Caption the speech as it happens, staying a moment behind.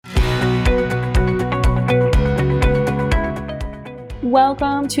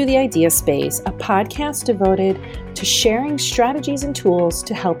Welcome to The Idea Space, a podcast devoted to sharing strategies and tools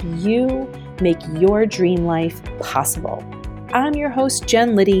to help you make your dream life possible. I'm your host,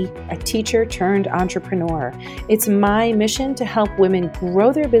 Jen Liddy, a teacher turned entrepreneur. It's my mission to help women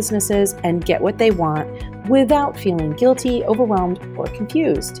grow their businesses and get what they want without feeling guilty, overwhelmed, or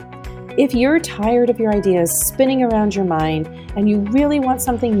confused. If you're tired of your ideas spinning around your mind and you really want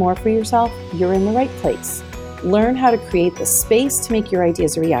something more for yourself, you're in the right place. Learn how to create the space to make your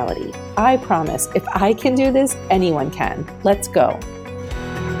ideas a reality. I promise, if I can do this, anyone can. Let's go.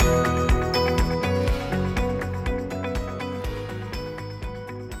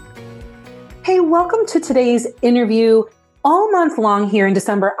 Hey, welcome to today's interview. All month long here in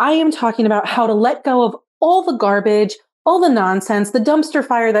December, I am talking about how to let go of all the garbage, all the nonsense, the dumpster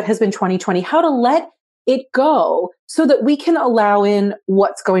fire that has been 2020, how to let it go so that we can allow in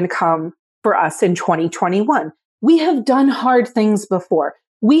what's going to come for us in 2021. We have done hard things before.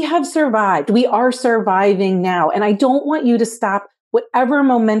 We have survived. We are surviving now. And I don't want you to stop whatever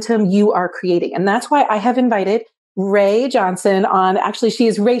momentum you are creating. And that's why I have invited Rae Johnson on. Actually, she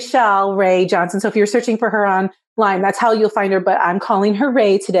is Rachelle Rae Johnson. So if you're searching for her online, that's how you'll find her. But I'm calling her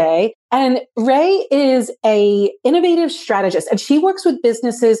Rae today. And Rae is a innovative strategist, and she works with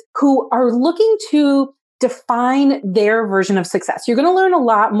businesses who are looking to define their version of success. You're going to learn a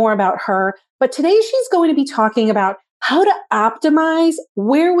lot more about her, but today she's going to be talking about how to optimize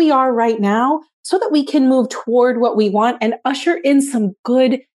where we are right now so that we can move toward what we want and usher in some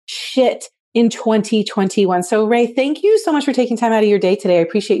good shit in 2021. So Rae, thank you so much for taking time out of your day today. I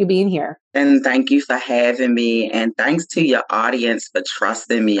appreciate you being here. And thank you for having me. And thanks to your audience for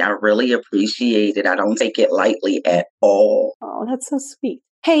trusting me. I really appreciate it. I don't take it lightly at all. Oh, that's so sweet.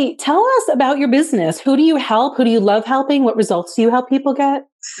 Hey, tell us about your business. Who do you help? Who do you love helping? What results do you help people get?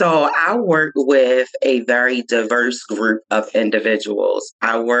 So I work with a very diverse group of individuals.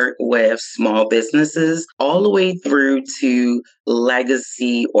 I work with small businesses all the way through to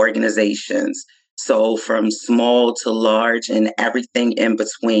legacy organizations. So from small to large and everything in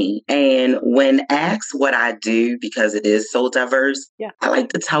between. And when asked what I do, because it is so diverse, I like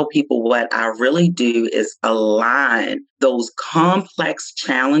to tell people what I really do is align those complex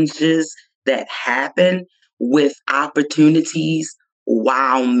challenges that happen with opportunities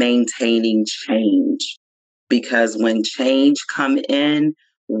while maintaining change. Because when change come in,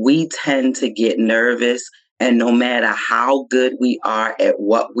 we tend to get nervous. And no matter how good we are at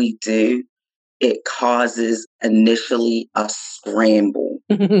what we do, it causes initially a scramble.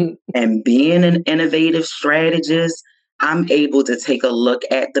 And being an innovative strategist, I'm able to take a look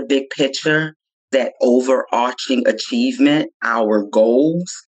at the big picture, that overarching achievement, our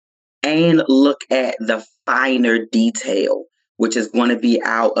goals, and look at the finer detail, which is going to be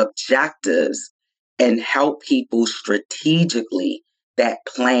our objectives, and help people strategically that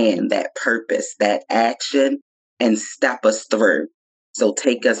plan, that purpose, that action, and step us through. So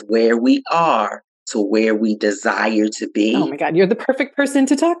take us where we are to where we desire to be. Oh my God, you're the perfect person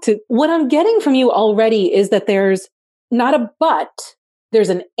to talk to. What I'm getting from you already is that there's not a but, there's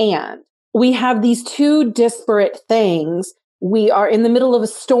an and. We have these two disparate things. We are in the middle of a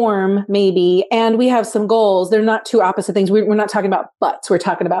storm, maybe, and we have some goals. They're not two opposite things. We're not talking about buts. We're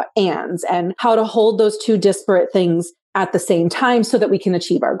talking about ands and how to hold those two disparate things at the same time so that we can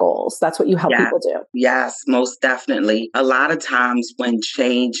achieve our goals. That's what you help people do. Yes, most definitely. A lot of times when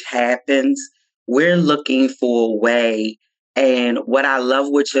change happens, we're looking for a way. And what I love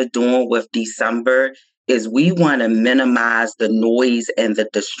what you're doing with December is we want to minimize the noise and the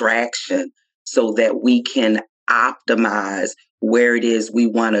distraction so that we can optimize where it is we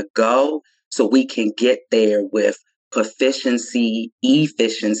want to go so we can get there with proficiency,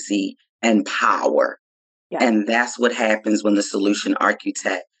 efficiency, and power. Yeah. And that's what happens when the solution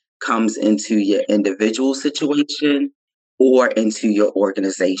architect comes into your individual situation or into your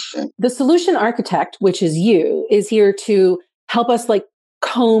organization. The solution architect, which is you, is here to help us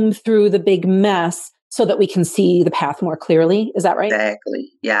comb through the big mess so that we can see the path more clearly. Is that right? Exactly.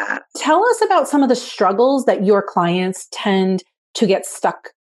 Yeah. Tell us about some of the struggles that your clients tend to get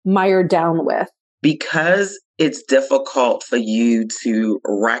stuck, mired down with. Because it's difficult for you to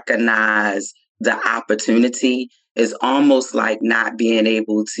recognize the opportunity, is almost like not being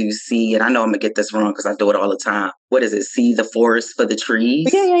able to see, and I know I'm going to get this wrong because I do it all the time. What is it? See the forest for the trees?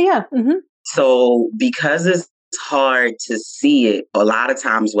 Yeah. Mm-hmm. So because it's hard to see it, a lot of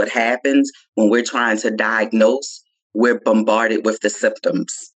times what happens when we're trying to diagnose, we're bombarded with the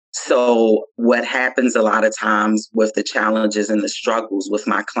symptoms. So what happens a lot of times with the challenges and the struggles with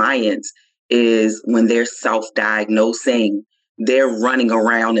my clients is when they're self-diagnosing, they're running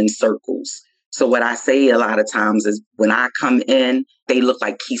around in circles. So what I say a lot of times is when I come in, they look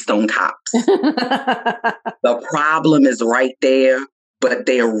like Keystone Cops. The problem is right there, but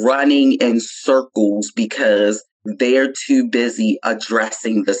they're running in circles because they're too busy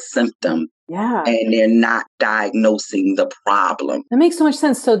addressing the symptom. Yeah. And they're not diagnosing the problem. That makes so much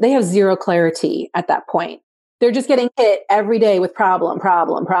sense. So they have zero clarity at that point. They're just getting hit every day with problem.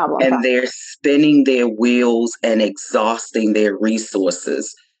 And they're spinning their wheels and exhausting their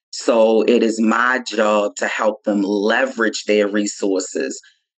resources. So it is my job to help them leverage their resources.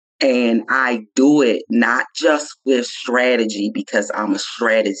 And I do it not just with strategy because I'm a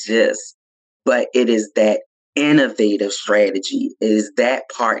strategist, but it is that innovative strategy. It is that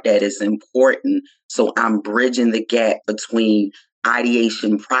part that is important. So I'm bridging the gap between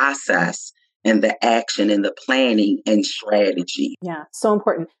ideation process and the action and the planning and strategy. Yeah, so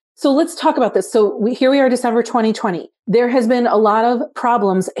important. So let's talk about this. So here we are, December 2020. There has been a lot of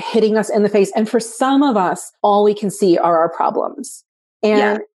problems hitting us in the face. And for some of us, all we can see are our problems.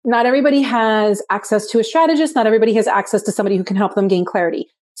 And not everybody has access to a strategist. Not everybody has access to somebody who can help them gain clarity.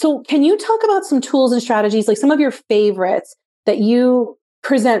 So can you talk about some tools and strategies, like some of your favorites that you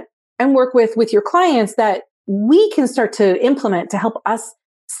present and work with your clients that we can start to implement to help us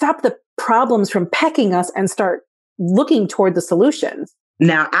stop the problems from pecking us and start looking toward the solutions?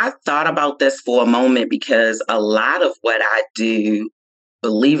 Now, I thought about this for a moment because a lot of what I do,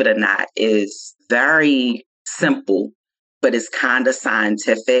 believe it or not, is very simple, but it's kind of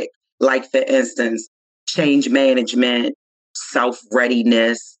scientific. Like, for instance, change management,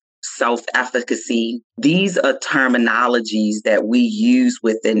 self-readiness, self-efficacy. These are terminologies that we use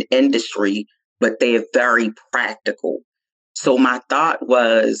within industry, but they're very practical. So my thought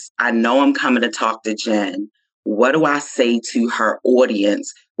was, I know I'm coming to talk to Jen. What do I say to her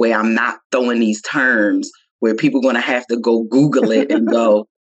audience where I'm not throwing these terms where people are going to have to go Google it and go,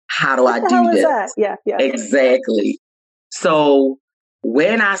 how do I do this? That? Yeah. Exactly. So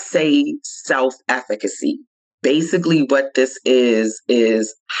when I say self-efficacy, basically what this is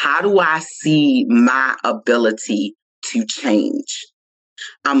how do I see my ability to change?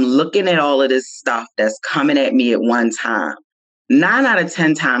 I'm looking at all of this stuff that's coming at me at one time. 9 out of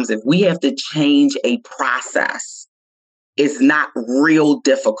 10 times, if we have to change a process, it's not real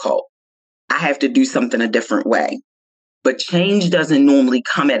difficult. I have to do something a different way. But change doesn't normally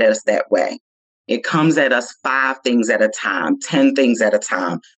come at us that way. It comes at us 5 things at a time, 10 things at a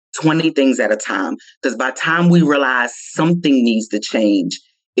time, 20 things at a time. Because by the time we realize something needs to change,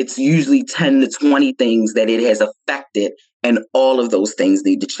 it's usually 10 to 20 things that it has affected, and all of those things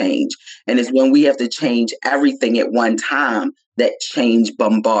need to change. And it's when we have to change everything at one time that change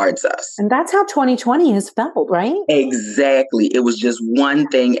bombards us. And that's how 2020 has felt, right? Exactly. It was just one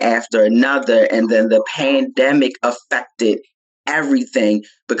thing after another. And then the pandemic affected everything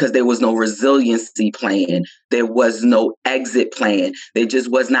because there was no resiliency plan. There was no exit plan. There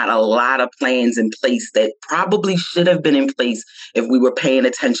just was not a lot of plans in place that probably should have been in place if we were paying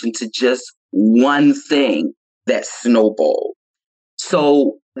attention to just one thing that snowballed.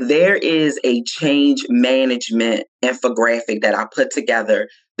 So there is a change management infographic that I put together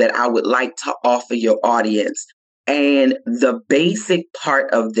that I would like to offer your audience. And the basic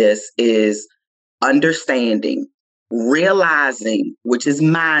part of this is understanding, realizing, which is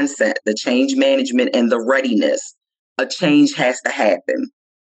mindset, the change management and the readiness. A change has to happen.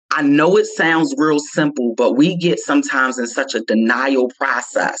 I know it sounds real simple, but we get sometimes in such a denial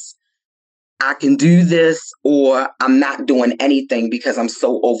process. I can do this, or I'm not doing anything because I'm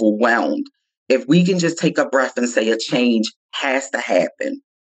so overwhelmed. If we can just take a breath and say a change has to happen.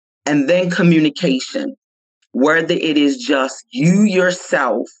 And then communication, whether it is just you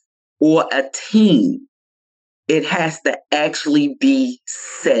yourself or a team, it has to actually be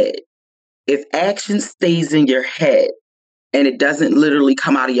said. If action stays in your head and it doesn't literally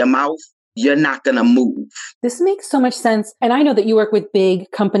come out of your mouth, you're not going to move. This makes so much sense. And I know that you work with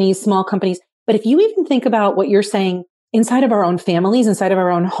big companies, small companies. But if you even think about what you're saying inside of our own families, inside of our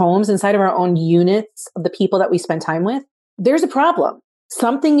own homes, inside of our own units of the people that we spend time with, there's a problem.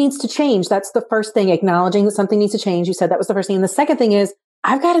 Something needs to change. That's the first thing, acknowledging that something needs to change. You said that was the first thing. And the second thing is,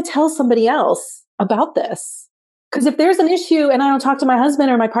 I've got to tell somebody else about this. Because if there's an issue and I don't talk to my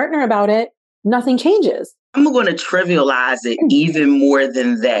husband or my partner about it, nothing changes. I'm going to trivialize it even more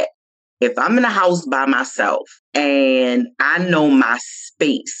than that. If I'm in a house by myself and I know my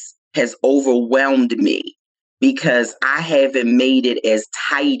space has overwhelmed me because I haven't made it as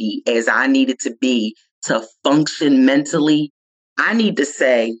tidy as I need it to be to function mentally, I need to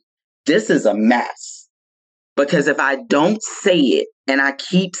say, this is a mess. Because if I don't say it and I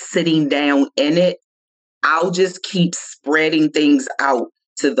keep sitting down in it, I'll just keep spreading things out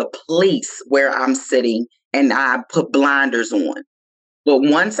to the place where I'm sitting and I put blinders on. But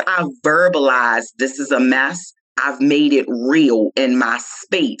once I've verbalized this is a mess, I've made it real in my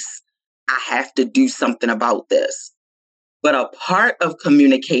space. I have to do something about this. But a part of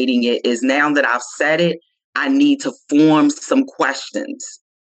communicating it is now that I've said it, I need to form some questions.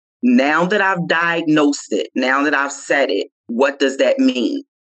 Now that I've diagnosed it, now that I've said it, what does that mean?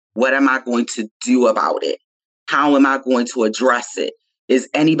 What am I going to do about it? How am I going to address it? Is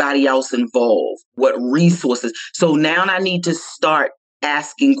anybody else involved? What resources? So now I need to start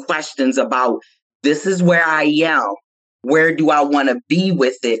asking questions about this is where I am. Where do I want to be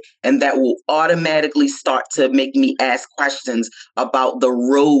with it? And that will automatically start to make me ask questions about the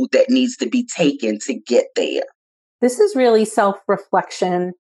road that needs to be taken to get there. This is really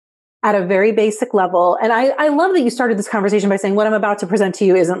self-reflection at a very basic level. And I love that you started this conversation by saying what I'm about to present to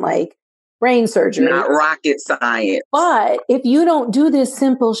you isn't like brain surgery. Not rocket science. But if you don't do this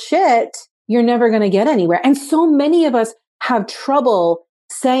simple shit, you're never going to get anywhere. And so many of us have trouble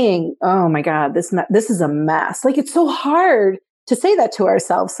saying, oh my God, this is a mess. Like it's so hard to say that to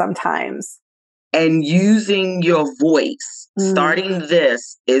ourselves sometimes. And using your voice, starting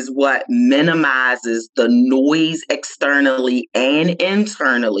this is what minimizes the noise externally and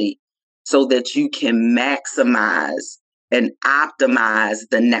internally so that you can maximize and optimize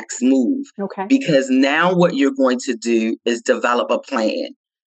the next move. Okay. Because now what you're going to do is develop a plan.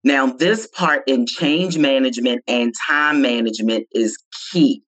 Now, this part in change management and time management is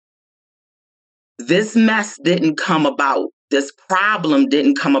key. This mess didn't come about. This problem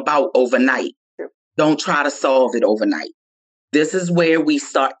didn't come about overnight. Don't try to solve it overnight. This is where we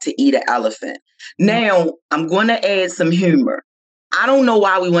start to eat an elephant. Now, I'm going to add some humor. I don't know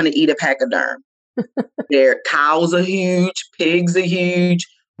why we want to eat a pachyderm. Their cows are huge, pigs are huge,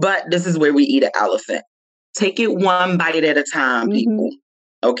 but this is where we eat an elephant. Take it one bite at a time, people.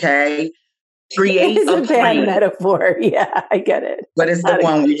 Okay? Create it's a plan. Bad metaphor. Yeah, I get it. But it's the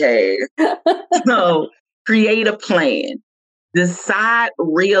one we have. So create a plan. Decide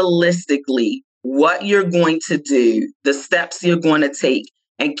realistically what you're going to do, the steps you're going to take,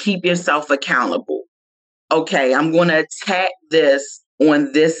 and keep yourself accountable. Okay, I'm going to attack this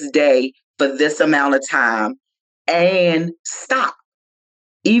on this day for this amount of time and stop.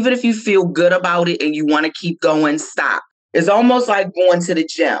 Even if you feel good about it and you want to keep going, stop. It's almost like going to the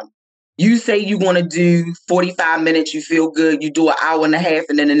gym. You say you want to do 45 minutes, you feel good, you do an hour and a half,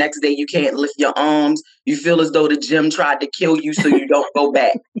 and then the next day you can't lift your arms. You feel as though the gym tried to kill you, so you don't go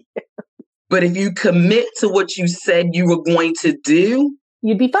back. But if you commit to what you said you were going to do,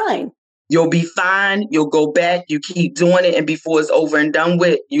 you'd be fine. You'll be fine. You'll go back. You keep doing it. And before it's over and done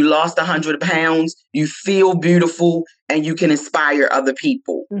with, you lost 100 pounds. You feel beautiful and you can inspire other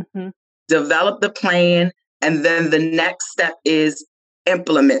people. Mm-hmm. Develop the plan. And then the next step is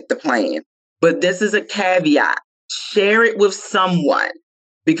implement the plan. But this is a caveat. Share it with someone,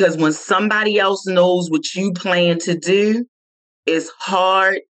 because when somebody else knows what you plan to do, it's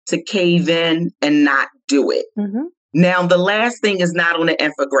hard to cave in and not do it. Mm-hmm. Now, the last thing is not on the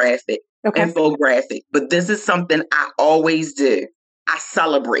infographic, but this is something I always do. I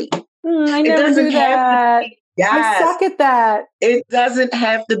celebrate. I never do that. I suck at that. It doesn't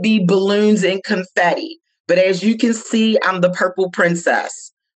have to be balloons and confetti. But as you can see, I'm the purple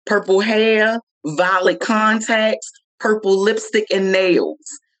princess. Purple hair, violet contacts, purple lipstick and nails.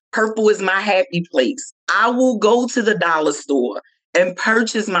 Purple is my happy place. I will go to the dollar store and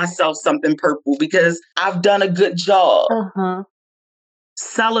purchase myself something purple because I've done a good job. Uh-huh.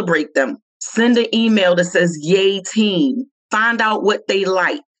 Celebrate them. Send an email that says, yay team. Find out what they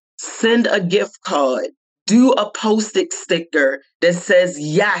like. Send a gift card. Do a Post-it sticker that says,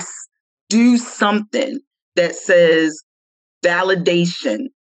 yes. Do something that says validation,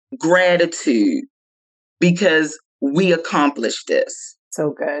 gratitude, because we accomplished this.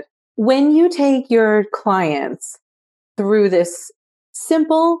 So good. When you take your clients through this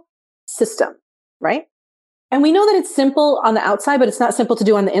simple system, right? And we know that it's simple on the outside, but it's not simple to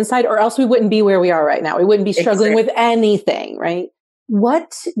do on the inside, or else we wouldn't be where we are right now. We wouldn't be struggling with anything, right?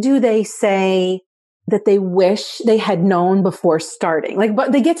 What do they say that they wish they had known before starting? Like,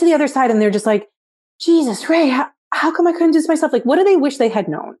 but they get to the other side and they're just like, Jesus, Ray, how come I couldn't do this myself? Like, what do they wish they had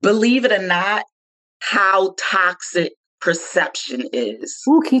known? Believe it or not, how toxic perception is.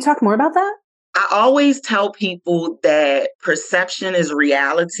 Ooh, can you talk more about that? I always tell people that perception is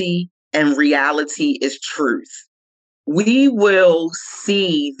reality and reality is truth. We will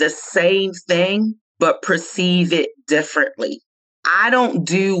see the same thing, but perceive it differently. I don't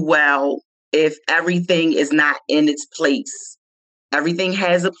do well if everything is not in its place. Everything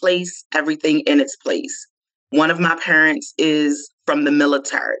has a place, everything in its place. One of my parents is from the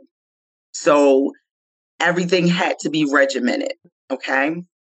military. So everything had to be regimented. Okay.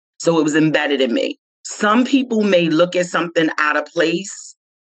 So it was embedded in me. Some people may look at something out of place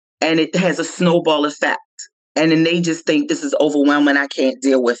and it has a snowball effect. And then they just think this is overwhelming. I can't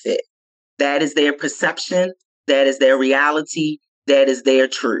deal with it. That is their perception. That is their reality. That is their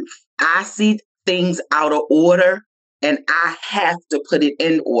truth. I see things out of order and I have to put it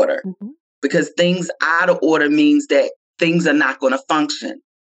in order because things out of order means that things are not going to function.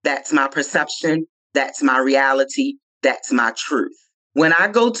 That's my perception. That's my reality. That's my truth. When I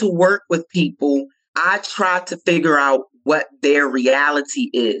go to work with people, I try to figure out what their reality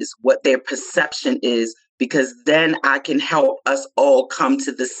is, what their perception is, because then I can help us all come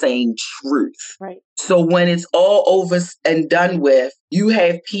to the same truth. Right. So when it's all over and done with, you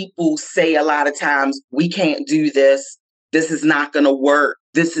have people say a lot of times, we can't do this. This is not going to work.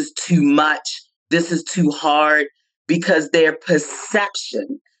 This is too much. This is too hard, because their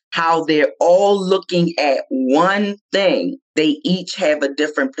perception, how they're all looking at one thing, they each have a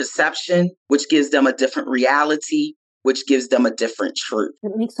different perception, which gives them a different reality, which gives them a different truth.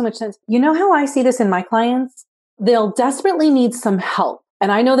 It makes so much sense. You know how I see this in my clients? They'll desperately need some help.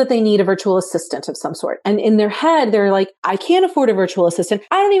 And I know that they need a virtual assistant of some sort. And in their head, they're like, I can't afford a virtual assistant.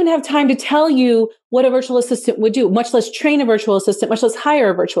 I don't even have time to tell you what a virtual assistant would do, much less train a virtual assistant, much less hire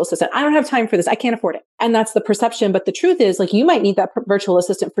a virtual assistant. I don't have time for this. I can't afford it. And that's the perception. But the truth is, like, you might need that virtual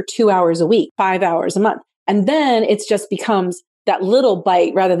assistant for 2 hours a week, 5 hours a month. And then it just becomes that little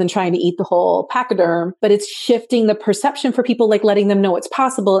bite rather than trying to eat the whole pachyderm, but it's shifting the perception for people, like letting them know it's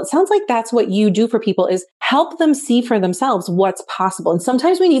possible. It sounds like that's what you do for people, is help them see for themselves what's possible. And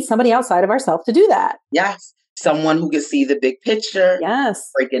sometimes we need somebody outside of ourselves to do that. Yes. Someone who can see the big picture.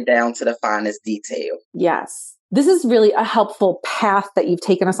 Yes. Break it down to the finest detail. Yes. This is really a helpful path that you've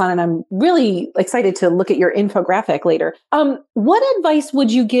taken us on, and I'm really excited to look at your infographic later. What advice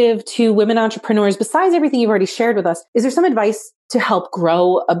would you give to women entrepreneurs besides everything you've already shared with us? Is there some advice to help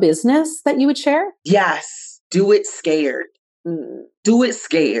grow a business that you would share? Yes. Do it scared. Do it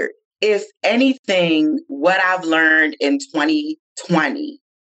scared. If anything, what I've learned in 2020,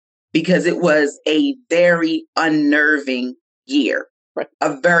 because it was a very unnerving year. Right.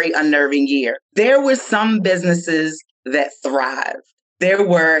 A very unnerving year. There were some businesses that thrived. There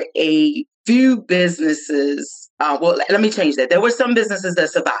were a few businesses, let me change that. There were some businesses that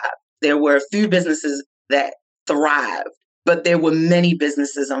survived. There were a few businesses that thrived, but there were many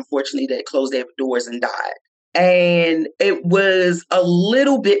businesses, unfortunately, that closed their doors and died. And it was a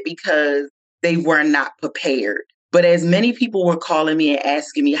little bit because they were not prepared. But as many people were calling me and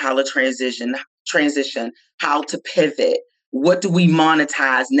asking me how to transition, how to pivot, what do we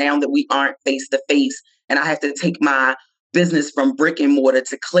monetize now that we aren't face to face and I have to take my business from brick and mortar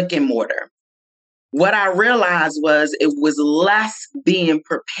to click and mortar? What I realized was it was less being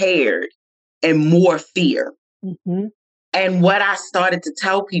prepared and more fear. And what I started to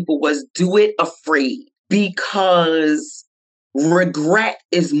tell people was, do it afraid, because regret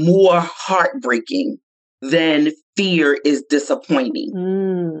is more heartbreaking than fear is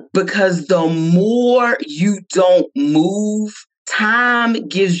disappointing. Because the more you don't move, time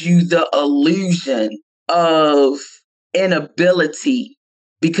gives you the illusion of inability,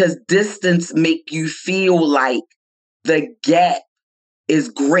 because distance make you feel like the gap is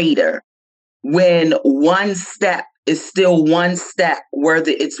greater when one step is still one step,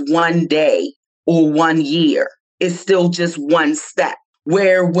 whether it's one day or 1 year, it's still just one step.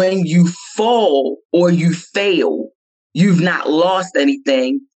 Where when you fall or you fail, you've not lost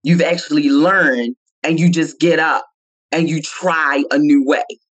anything. You've actually learned, and you just get up and you try a new way.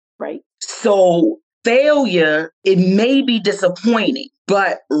 Right. So failure, it may be disappointing,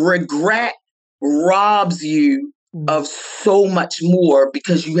 but regret robs you of so much more,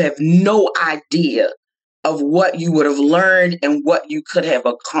 because you have no idea of what you would have learned and what you could have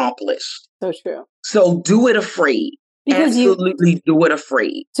accomplished. So true. So do it afraid. Because absolutely do it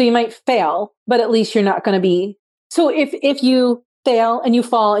afraid. So you might fail, but at least you're not going to be. So if you fail and you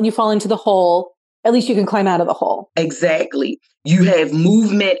fall into the hole, at least you can climb out of the hole. Exactly. You have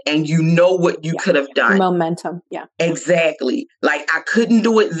movement and you know what you could have done. Momentum. Yeah. Exactly. Like, I couldn't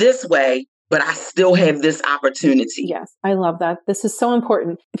do it this way, but I still have this opportunity. Yes. I love that. This is so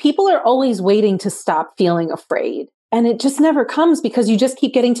important. People are always waiting to stop feeling afraid, and it just never comes, because you just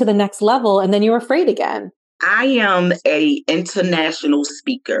keep getting to the next level and then you're afraid again. I am an international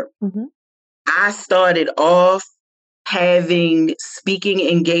speaker. I started off having speaking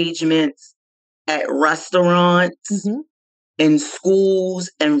engagements at restaurants, in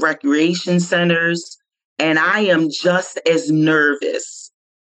schools and recreation centers, and I am just as nervous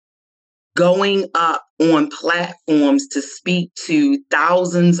going up on platforms to speak to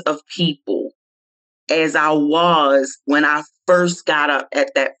thousands of people as I was when I first got up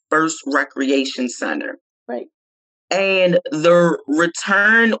at that first recreation center. Right. And the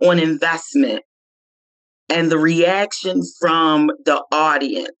return on investment and the reaction from the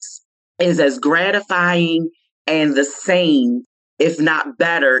audience is as gratifying and the same, if not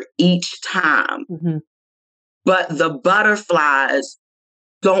better, each time. Mm-hmm. But the butterflies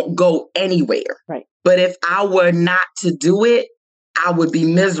don't go anywhere. Right. But if I were not to do it, I would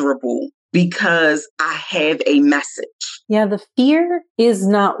be miserable because I have a message. Yeah, the fear is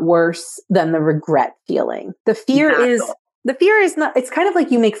not worse than the regret feeling. The fear is not, it's kind of like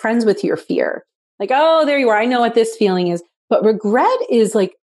you make friends with your fear. Like, oh, there you are. I know what this feeling is. But regret is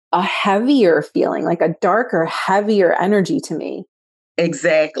like a heavier feeling, like a darker, heavier energy to me.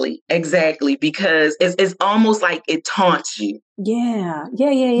 Exactly. Because it's almost like it taunts you. Yeah. You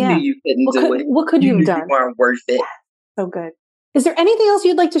knew you couldn't do it. What could you have done? You weren't worth it. So good. Is there anything else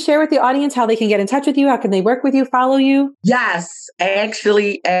you'd like to share with the audience? How they can get in touch with you? How can they work with you, follow you? Yes,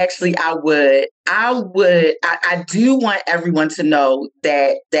 actually, I would. I do want everyone to know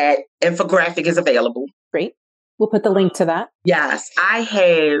that infographic is available. Great. We'll put the link to that. Yes, I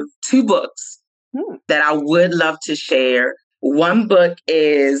have 2 books that I would love to share. One book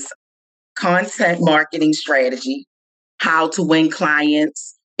is Content Marketing Strategy, How to Win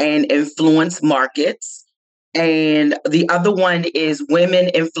Clients and Influence Markets. And the other one is Women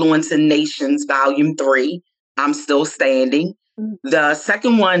Influencing Nations, Volume 3. I'm still standing. The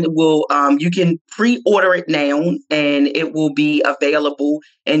second one will, you can pre-order it now and it will be available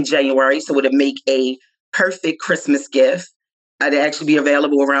in January. So it'll make a perfect Christmas gift. It'll actually be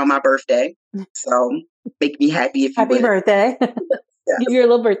available around my birthday. So make me happy if you Happy birthday. Yes. Give you a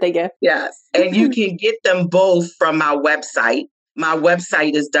little birthday gift. Yes. And you can get them both from my website. My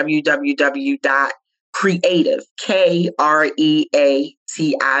website is www.creative, KREATIVE,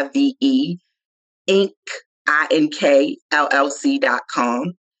 Inc.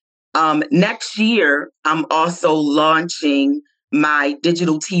 INKLLC.com. Next year, I'm also launching my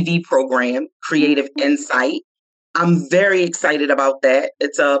digital TV program, Creative Insight. I'm very excited about that.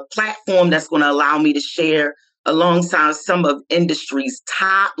 It's a platform that's going to allow me to share alongside some of industry's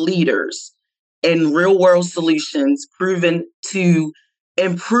top leaders in real world solutions proven to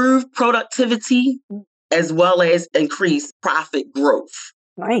improve productivity as well as increase profit growth.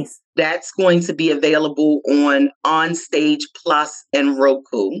 Nice. That's going to be available on OnStage Plus and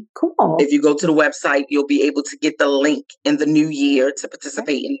Roku. Cool. If you go to the website, you'll be able to get the link in the new year to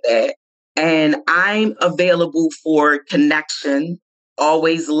participate in that. And I'm available for connection.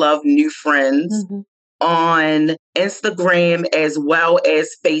 Always love new friends on Instagram as well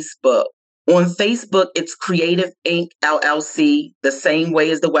as Facebook. On Facebook, it's Creative Inc. LLC, the same way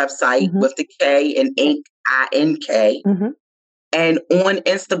as the website with the K and Inc. INK. And on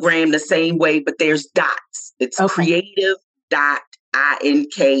Instagram, the same way, but there's dots. It's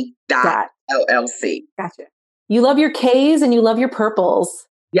creative.ink.LLC. Gotcha. You love your Ks and you love your purples.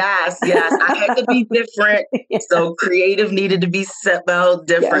 Yes. I had to be different. So creative needed to be spelled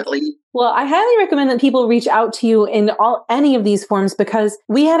differently. Yes. Well, I highly recommend that people reach out to you in any of these forms because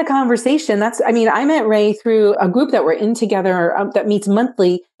we had a conversation. I met Ray through a group that we're in together that meets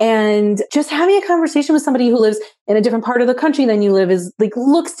monthly. And just having a conversation with somebody who lives in a different part of the country than you live is like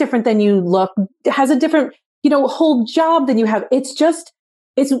looks different than you look, has a different, whole job than you have. It's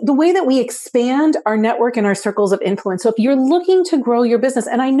the way that we expand our network and our circles of influence. So if you're looking to grow your business,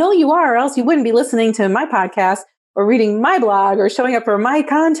 and I know you are, or else you wouldn't be listening to my podcast or reading my blog or showing up for my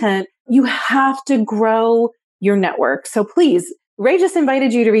content, you have to grow your network. So please, Ray just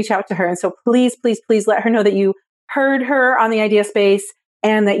invited you to reach out to her. And so please let her know that you heard her on the Idea Space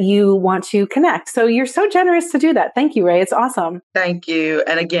and that you want to connect. So you're so generous to do that. Thank you, Ray. It's awesome. Thank you.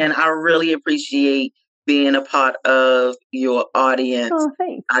 And again, I really appreciate being a part of your audience. Oh,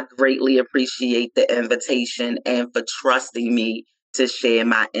 thanks. I greatly appreciate the invitation and for trusting me to share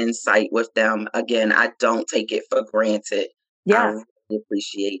my insight with them. Again, I don't take it for granted. Yeah. I really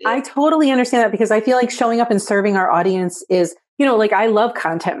appreciate it. I totally understand that because I feel like showing up and serving our audience is, I love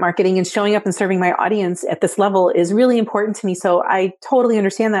content marketing, and showing up and serving my audience at this level is really important to me. So I totally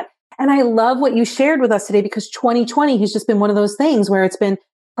understand that. And I love what you shared with us today because 2020 has just been one of those things where it's been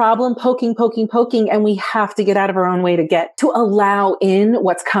problem poking, and we have to get out of our own way to allow in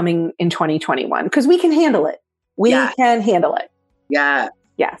what's coming in 2021 because we can handle it. We can handle it. Yeah.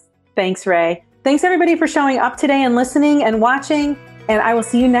 Yes. Thanks, Ray. Thanks everybody for showing up today and listening and watching. And I will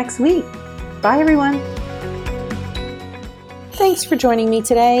see you next week. Bye, everyone. Thanks for joining me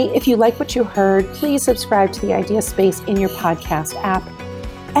today. If you like what you heard, please subscribe to the Idea Space in your podcast app.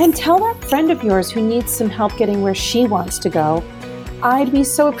 And tell that friend of yours who needs some help getting where she wants to go. I'd be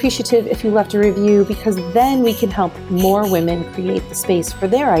so appreciative if you left a review, because then we can help more women create the space for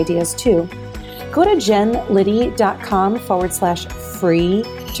their ideas too. Go to jenliddy.com/free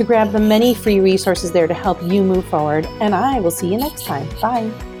to grab the many free resources there to help you move forward. And I will see you next time.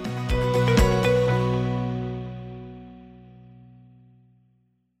 Bye.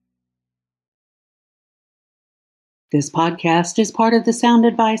 This podcast is part of the Sound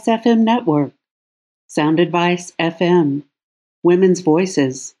Advice FM network. Sound Advice FM. Women's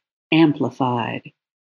voices amplified.